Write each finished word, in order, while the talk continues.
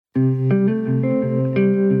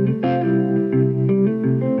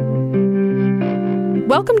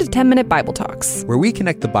Welcome to 10-Minute Bible Talks, where we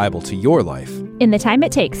connect the Bible to your life in the time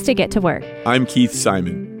it takes to get to work. I'm Keith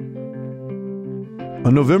Simon.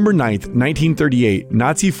 On November 9th, 1938,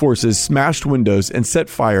 Nazi forces smashed windows and set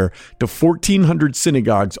fire to 1,400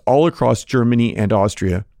 synagogues all across Germany and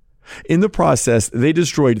Austria. In the process, they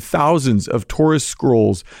destroyed thousands of Torah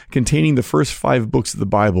scrolls containing the first 5 books of the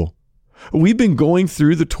Bible. We've been going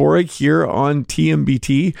through the Torah here on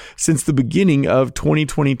TMBT since the beginning of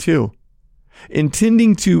 2022.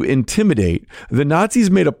 Intending to intimidate, the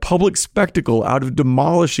Nazis made a public spectacle out of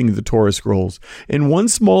demolishing the Torah scrolls. In one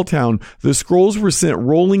small town, the scrolls were sent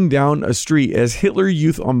rolling down a street as Hitler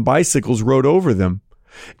Youth on bicycles rode over them.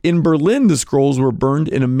 In Berlin, the scrolls were burned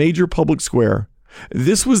in a major public square.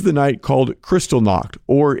 This was the night called Kristallnacht,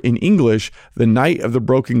 or in English, the Night of the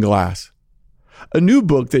Broken Glass. A new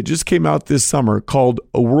book that just came out this summer called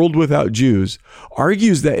A World Without Jews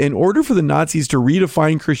argues that in order for the Nazis to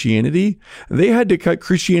redefine Christianity, they had to cut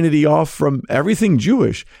Christianity off from everything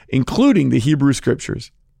Jewish, including the Hebrew Scriptures.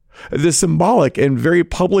 The symbolic and very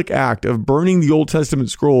public act of burning the Old Testament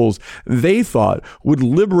scrolls, they thought, would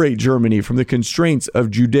liberate Germany from the constraints of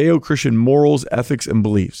Judeo-Christian morals, ethics, and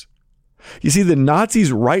beliefs. You see, the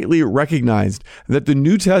Nazis rightly recognized that the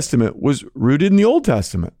New Testament was rooted in the Old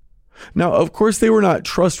Testament. Now, of course, they were not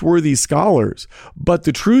trustworthy scholars, but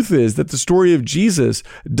the truth is that the story of Jesus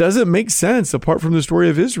doesn't make sense apart from the story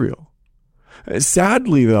of Israel.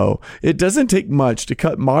 Sadly, though, it doesn't take much to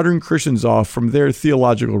cut modern Christians off from their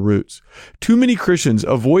theological roots. Too many Christians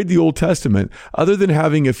avoid the Old Testament other than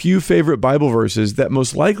having a few favorite Bible verses that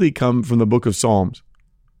most likely come from the book of Psalms.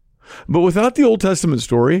 But without the Old Testament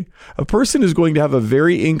story, a person is going to have a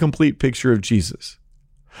very incomplete picture of Jesus.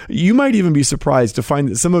 You might even be surprised to find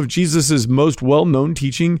that some of Jesus' most well-known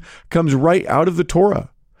teaching comes right out of the Torah,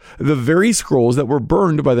 the very scrolls that were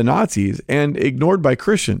burned by the Nazis and ignored by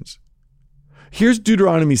Christians. Here's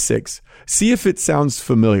Deuteronomy 6. See if it sounds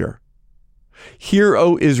familiar. Hear,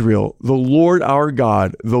 O Israel, the Lord our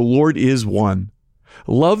God, the Lord is one.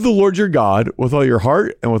 Love the Lord your God with all your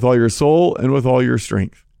heart and with all your soul and with all your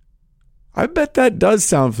strength. I bet that does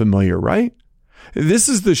sound familiar, right? This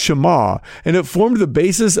is the Shema, and it formed the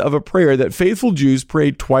basis of a prayer that faithful Jews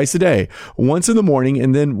prayed twice a day, once in the morning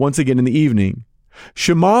and then once again in the evening.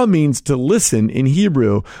 Shema means to listen in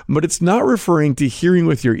Hebrew, but it's not referring to hearing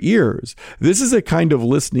with your ears. This is a kind of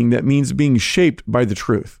listening that means being shaped by the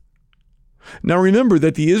truth. Now remember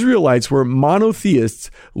that the Israelites were monotheists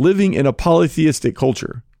living in a polytheistic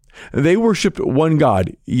culture. They worshiped one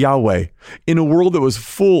God, Yahweh, in a world that was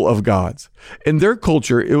full of gods. In their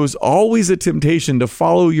culture, it was always a temptation to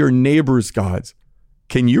follow your neighbor's gods.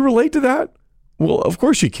 Can you relate to that? Well, of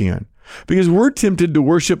course you can, because we're tempted to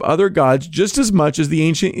worship other gods just as much as the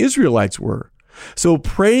ancient Israelites were. So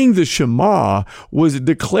praying the Shema was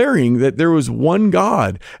declaring that there was one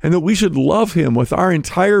God and that we should love him with our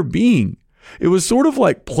entire being. It was sort of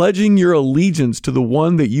like pledging your allegiance to the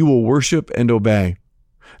one that you will worship and obey.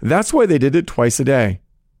 That's why they did it twice a day.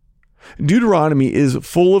 Deuteronomy is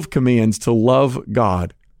full of commands to love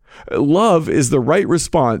God. Love is the right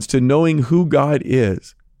response to knowing who God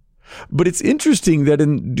is. But it's interesting that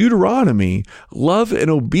in Deuteronomy, love and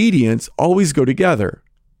obedience always go together.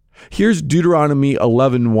 Here's Deuteronomy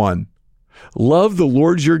 11:1. Love the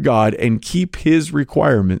Lord your God and keep his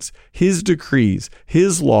requirements, his decrees,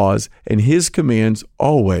 his laws, and his commands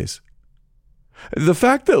always. The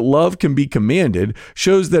fact that love can be commanded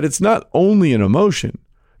shows that it's not only an emotion.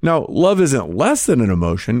 Now, love isn't less than an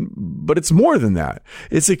emotion, but it's more than that.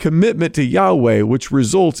 It's a commitment to Yahweh, which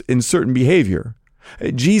results in certain behavior.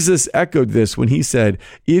 Jesus echoed this when he said,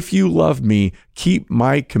 "If you love me, keep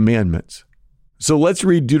my commandments." So let's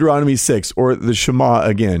read Deuteronomy 6, or the Shema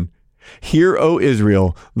again. Hear, O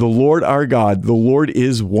Israel, the Lord our God, the Lord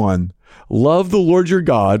is one. Love the Lord your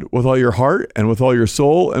God with all your heart and with all your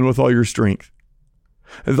soul and with all your strength.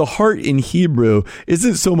 The heart in Hebrew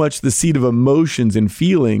isn't so much the seat of emotions and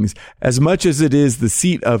feelings as much as it is the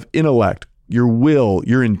seat of intellect, your will,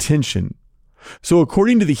 your intention. So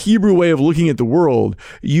according to the Hebrew way of looking at the world,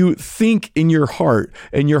 you think in your heart,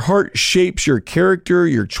 and your heart shapes your character,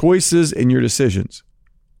 your choices, and your decisions.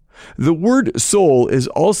 The word soul is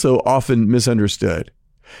also often misunderstood.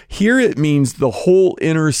 Here it means the whole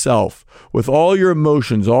inner self, with all your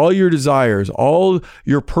emotions, all your desires, all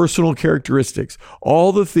your personal characteristics,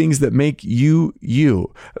 all the things that make you,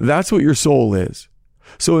 you. That's what your soul is.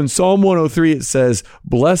 So in Psalm 103, it says,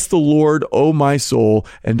 "Bless the Lord, O my soul,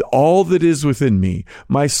 and all that is within me.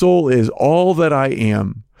 My soul is all that I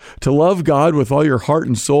am. To love God with all your heart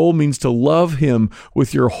and soul means to love Him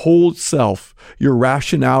with your whole self, your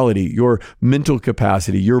rationality, your mental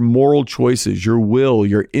capacity, your moral choices, your will,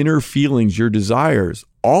 your inner feelings, your desires,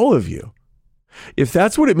 all of you. If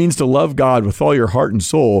that's what it means to love God with all your heart and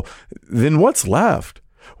soul, then what's left?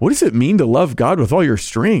 What does it mean to love God with all your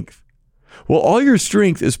strength? Well, all your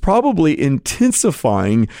strength is probably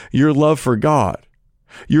intensifying your love for God.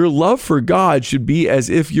 Your love for God should be as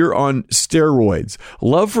if you're on steroids.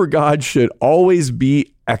 Love for God should always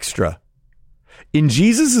be extra. In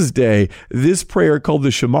Jesus' day, this prayer called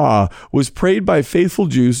the Shema was prayed by faithful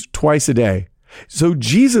Jews twice a day. So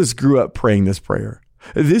Jesus grew up praying this prayer.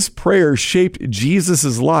 This prayer shaped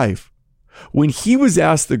Jesus' life. When he was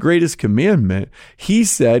asked the greatest commandment, he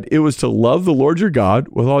said it was to love the Lord your God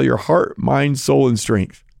with all your heart, mind, soul, and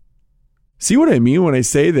strength. See what I mean when I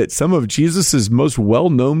say that some of Jesus' most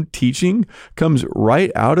well-known teaching comes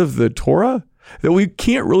right out of the Torah? That we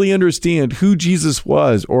can't really understand who Jesus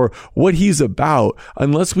was or what he's about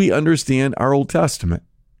unless we understand our Old Testament.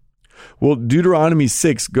 Well, Deuteronomy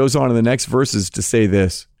 6 goes on in the next verses to say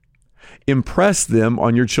this: impress them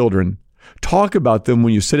on your children. Talk about them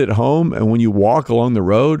when you sit at home and when you walk along the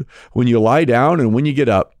road, when you lie down and when you get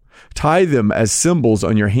up. Tie them as symbols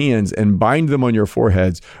on your hands and bind them on your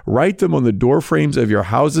foreheads. Write them on the doorframes of your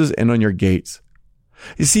houses and on your gates.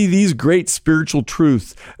 You see, these great spiritual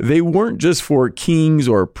truths, they weren't just for kings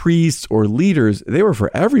or priests or leaders. They were for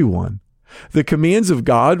everyone. The commands of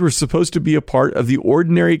God were supposed to be a part of the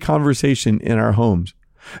ordinary conversation in our homes.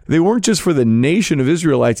 They weren't just for the nation of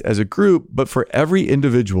Israelites as a group, but for every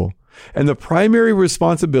individual. And the primary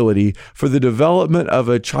responsibility for the development of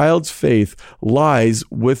a child's faith lies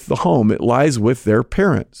with the home. It lies with their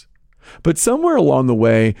parents. But somewhere along the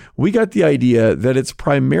way, we got the idea that it's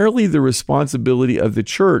primarily the responsibility of the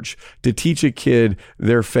church to teach a kid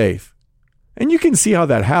their faith. And you can see how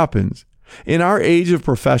that happens. In our age of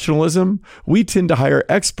professionalism, we tend to hire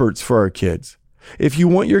experts for our kids. If you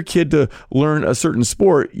want your kid to learn a certain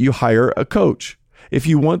sport, you hire a coach. If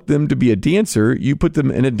you want them to be a dancer, you put them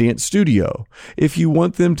in a dance studio. If you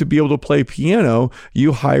want them to be able to play piano,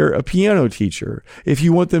 you hire a piano teacher. If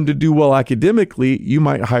you want them to do well academically, you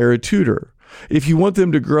might hire a tutor. If you want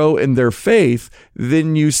them to grow in their faith,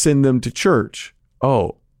 then you send them to church.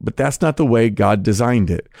 Oh, but that's not the way God designed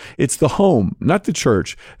it. It's the home, not the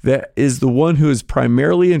church, that is the one who is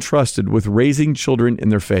primarily entrusted with raising children in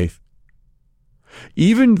their faith.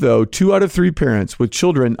 Even though 2 out of 3 parents with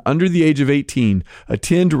children under the age of 18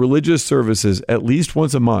 attend religious services at least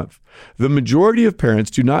once a month, the majority of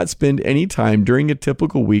parents do not spend any time during a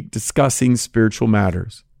typical week discussing spiritual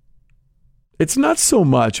matters. It's not so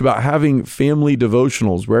much about having family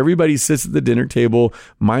devotionals where everybody sits at the dinner table,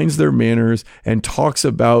 minds their manners, and talks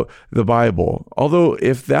about the Bible. Although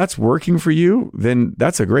if that's working for you, then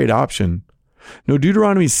that's a great option. No,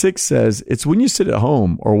 Deuteronomy 6 says it's when you sit at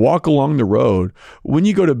home or walk along the road, when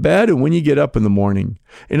you go to bed and when you get up in the morning.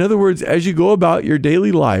 In other words, as you go about your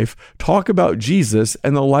daily life, talk about Jesus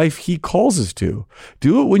and the life he calls us to.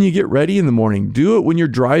 Do it when you get ready in the morning. Do it when you're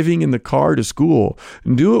driving in the car to school.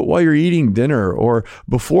 Do it while you're eating dinner or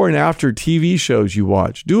before and after TV shows you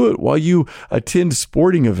watch. Do it while you attend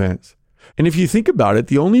sporting events. And if you think about it,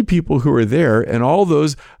 the only people who are there in all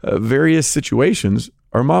those various situations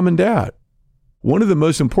are mom and dad. One of the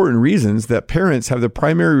most important reasons that parents have the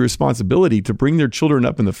primary responsibility to bring their children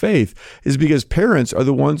up in the faith is because parents are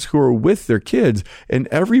the ones who are with their kids in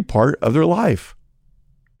every part of their life.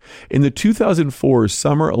 In the 2004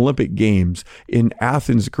 Summer Olympic Games in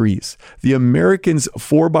Athens, Greece, the Americans'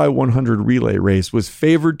 4x100 relay race was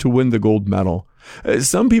favored to win the gold medal.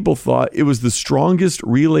 Some people thought it was the strongest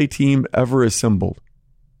relay team ever assembled.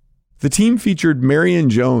 The team featured Marion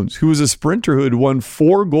Jones, who was a sprinter who had won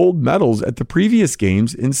 4 gold medals at the previous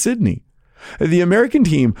games in Sydney. The American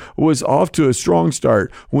team was off to a strong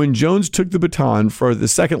start when Jones took the baton for the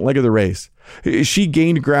second leg of the race. She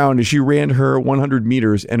gained ground as she ran her 100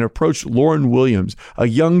 meters and approached Lauren Williams, a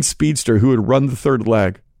young speedster who had run the third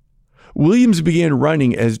leg. Williams began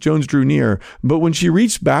running as Jones drew near, but when she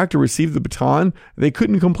reached back to receive the baton, they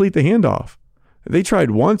couldn't complete the handoff. They tried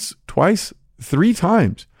once, twice, 3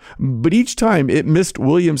 times. But each time it missed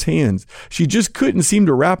Williams' hands. She just couldn't seem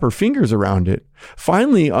to wrap her fingers around it.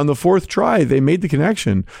 Finally, on the 4th try, they made the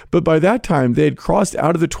connection. But by that time, they had crossed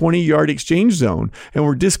out of the 20-yard exchange zone and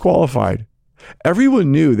were disqualified.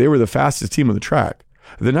 Everyone knew they were the fastest team on the track.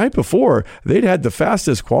 The night before, they'd had the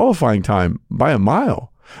fastest qualifying time by a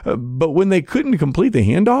mile. But when they couldn't complete the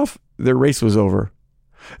handoff, their race was over.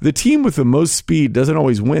 The team with the most speed doesn't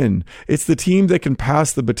always win. It's the team that can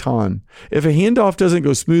pass the baton. If a handoff doesn't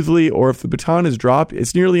go smoothly or if the baton is dropped,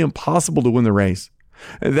 it's nearly impossible to win the race.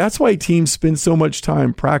 And that's why teams spend so much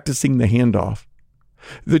time practicing the handoff.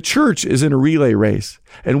 The church is in a relay race,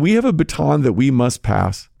 and we have a baton that we must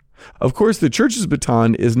pass. Of course, the church's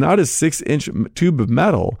baton is not a 6-inch tube of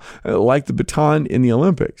metal like the baton in the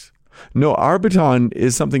Olympics. No, our baton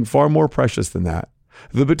is something far more precious than that.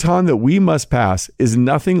 The baton that we must pass is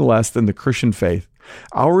nothing less than the Christian faith.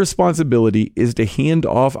 Our responsibility is to hand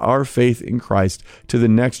off our faith in Christ to the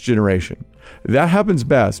next generation. That happens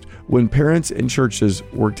best when parents and churches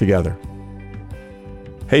work together.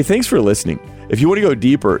 Hey, thanks for listening. If you want to go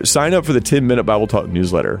deeper, sign up for the 10-Minute Bible Talk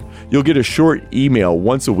newsletter. You'll get a short email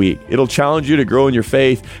once a week. It'll challenge you to grow in your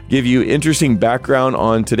faith, give you interesting background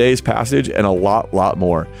on today's passage, and a lot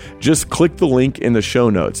more. Just click the link in the show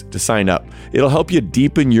notes to sign up. It'll help you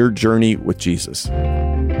deepen your journey with Jesus.